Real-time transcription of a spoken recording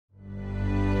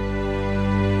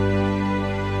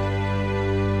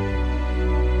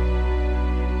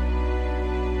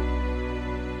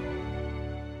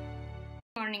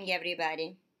morning,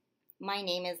 everybody. My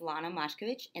name is Lana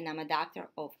and I'm a doctor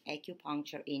of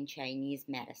acupuncture in Chinese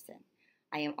medicine.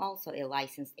 I am also a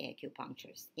licensed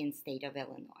acupuncturist in state of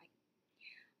Illinois.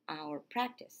 Our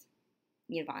practice,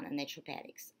 Nirvana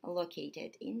Naturopathics,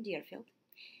 located in Deerfield.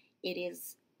 It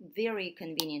is very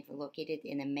conveniently located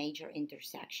in the major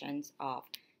intersections of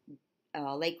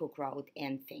Lake Cook Road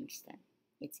and Fingston.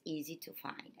 It's easy to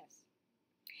find us.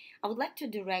 I would like to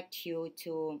direct you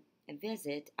to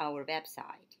visit our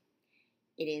website.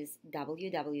 It is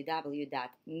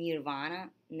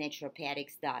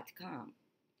www.nirvananaturopathics.com.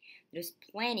 There's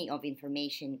plenty of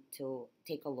information to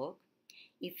take a look.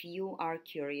 If you are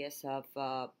curious of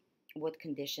what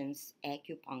conditions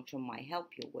acupuncture might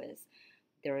help you with,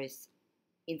 there is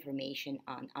information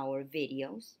on our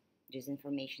videos. There's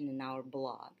information in our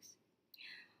blogs.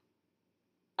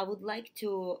 I would like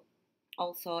to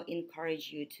also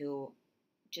encourage you to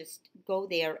just go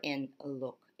there and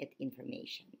look at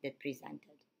information that's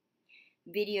presented.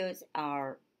 Videos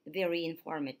are very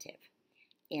informative,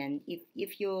 and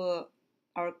if you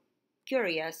are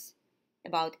curious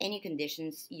about any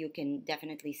conditions, you can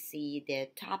definitely see the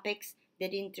topics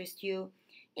that interest you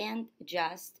and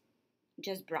just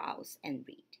browse and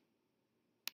read.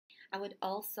 I would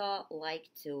also like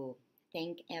to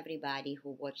thank everybody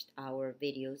who watched our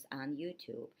videos on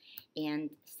YouTube and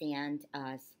sent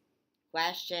us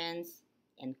questions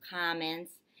and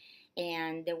comments.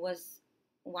 And there was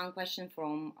one question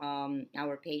from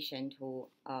our patient who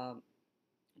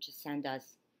just sent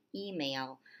us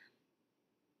email,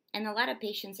 and a lot of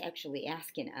patients actually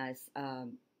asking us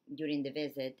during the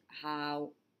visit,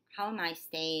 how am I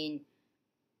staying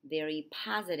very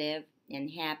positive and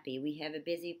happy? We have a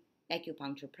busy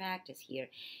acupuncture practice here,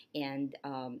 and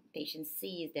patients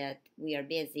see that we are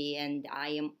busy and I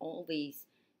am always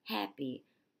happy.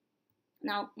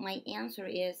 Now, my answer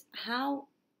is, how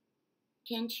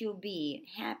can't you be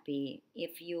happy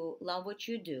if you love what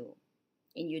you do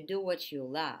and you do what you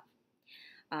love?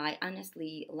 I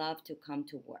honestly love to come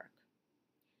to work.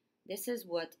 This is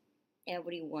what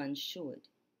everyone should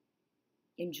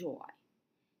enjoy.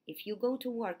 If you go to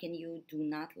work and you do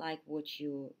not like what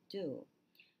you do,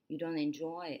 you don't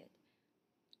enjoy it.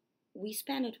 We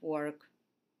spend at work,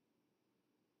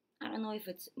 I don't know if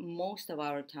it's most of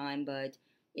our time, but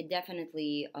it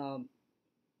definitely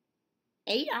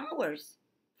 8 hours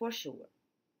for sure.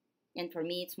 And for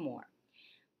me, it's more.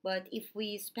 But if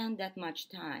we spend that much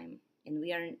time and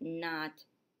we are not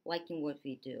liking what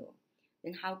we do,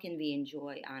 then how can we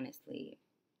enjoy, honestly,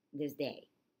 this day,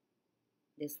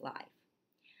 this life?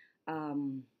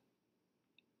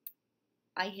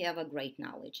 I have a great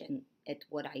knowledge at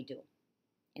what I do,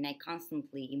 and I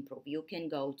constantly improve. You can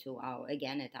go to our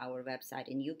website,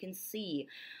 and you can see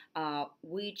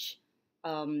which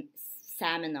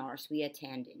seminars we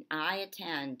attend. I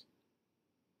attend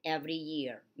every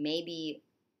year, maybe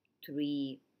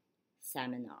 3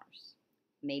 seminars,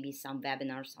 maybe some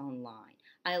webinars online.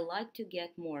 I like to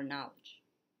get more knowledge.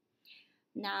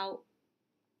 Now,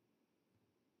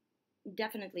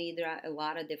 definitely there are a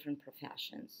lot of different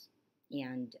professions,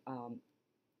 and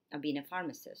I've been a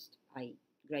pharmacist. I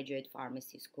graduated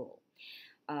pharmacy school,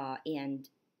 and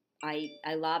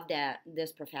I love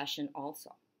this profession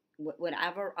also.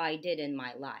 Whatever I did in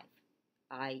my life,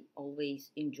 I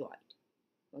always enjoyed.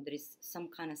 Well, there is some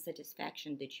kind of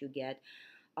satisfaction that you get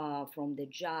from the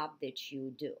job that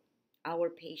you do. Our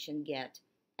patient get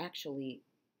actually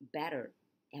better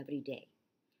every day.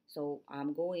 So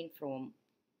I'm going from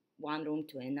one room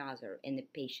to another, and the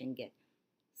patient get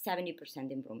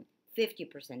 70% improvement,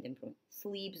 50% improvement,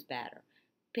 sleeps better,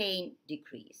 pain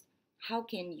decreased. How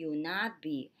can you not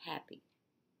be happy?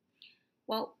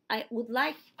 Well, I would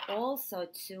like also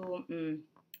to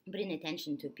bring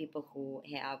attention to people who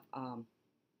have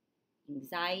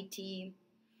anxiety,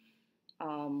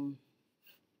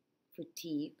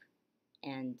 fatigue,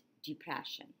 and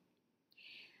depression.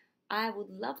 I would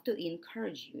love to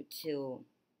encourage you to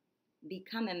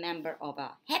become a member of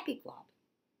a happy club.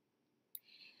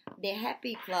 The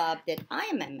happy club that I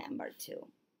am a member to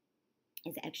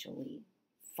is actually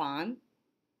fun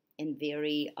and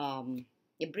very,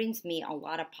 it brings me a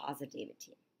lot of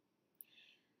positivity.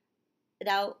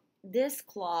 Now, this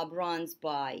club runs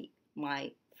by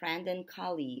my friend and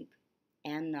colleague,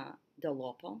 Anna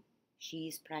DeLopo.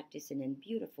 She's practicing in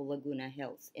beautiful Laguna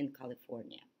Hills in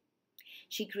California.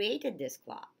 She created this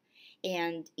club.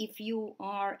 And if you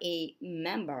are a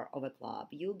member of a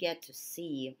club, you get to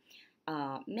see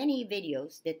many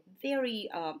videos that very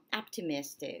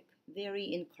optimistic,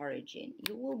 very encouraging.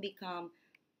 You will become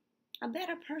a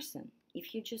better person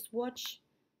if you just watch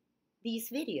these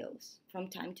videos from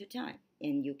time to time.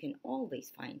 And you can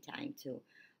always find time to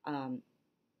um,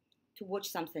 to watch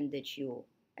something that you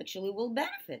actually will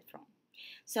benefit from.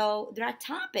 So there are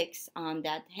topics on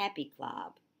that happy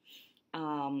club,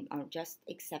 are just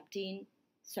accepting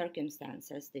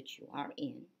circumstances that you are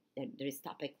in. There is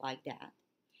topic like that.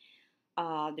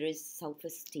 There is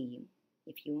self-esteem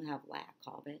if you have lack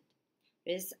of it.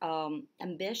 There is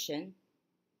ambition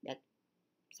that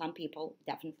some people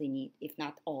definitely need, if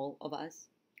not all of us.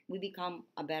 We become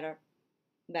a better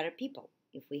people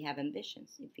if we have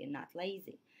ambitions, if we're not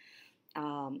lazy.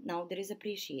 Now there is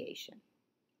appreciation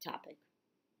topic.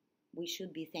 We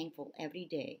should be thankful every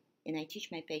day, and I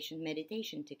teach my patient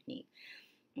meditation technique,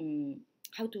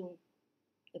 how to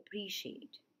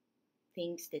appreciate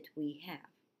things that we have.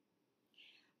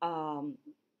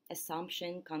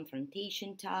 Assumption,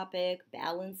 confrontation topic,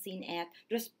 balancing act.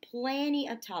 There's plenty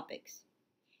of topics.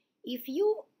 If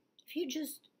you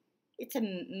just, it's a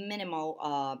minimal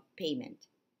payment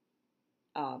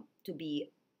to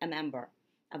be a member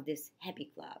of this happy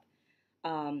club.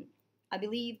 I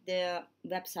believe the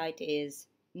website is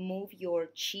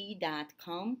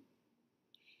moveyourchi.com,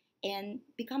 and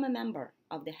become a member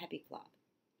of the happy club.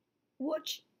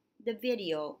 Watch the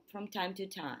video from time to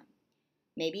time,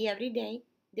 maybe every day,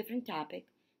 different topic.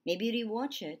 Maybe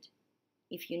rewatch it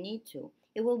if you need to.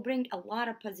 It will bring a lot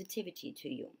of positivity to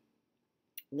you.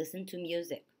 Listen to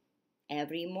music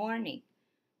every morning.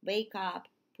 Wake up,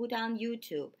 put on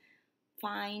YouTube,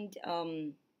 find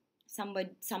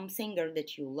some singer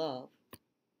that you love.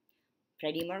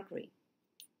 Freddie Mercury,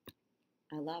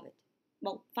 I love it.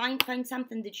 Well, find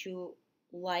something that you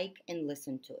like and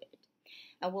listen to it.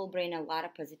 It will bring a lot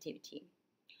of positivity.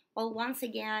 Well, once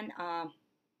again,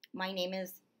 my name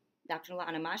is Dr.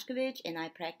 Lana, and I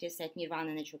practice at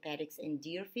Nirvana Naturopathics in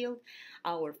Deerfield.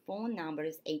 Our phone number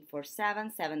is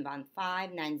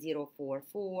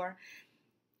 847-715-9044.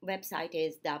 Website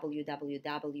is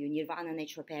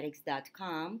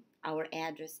www.nirvananaturopathics.com. Our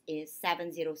address is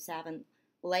 707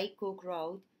 Lake Cook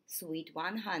Road, Suite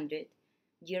 100,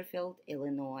 Deerfield,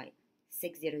 Illinois,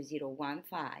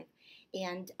 60015.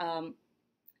 And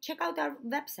check out our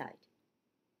website.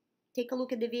 Take a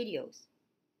look at the videos.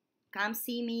 Come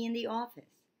see me in the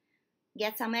office.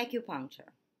 Get some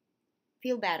acupuncture.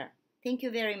 Feel better. Thank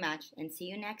you very much, and see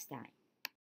you next time.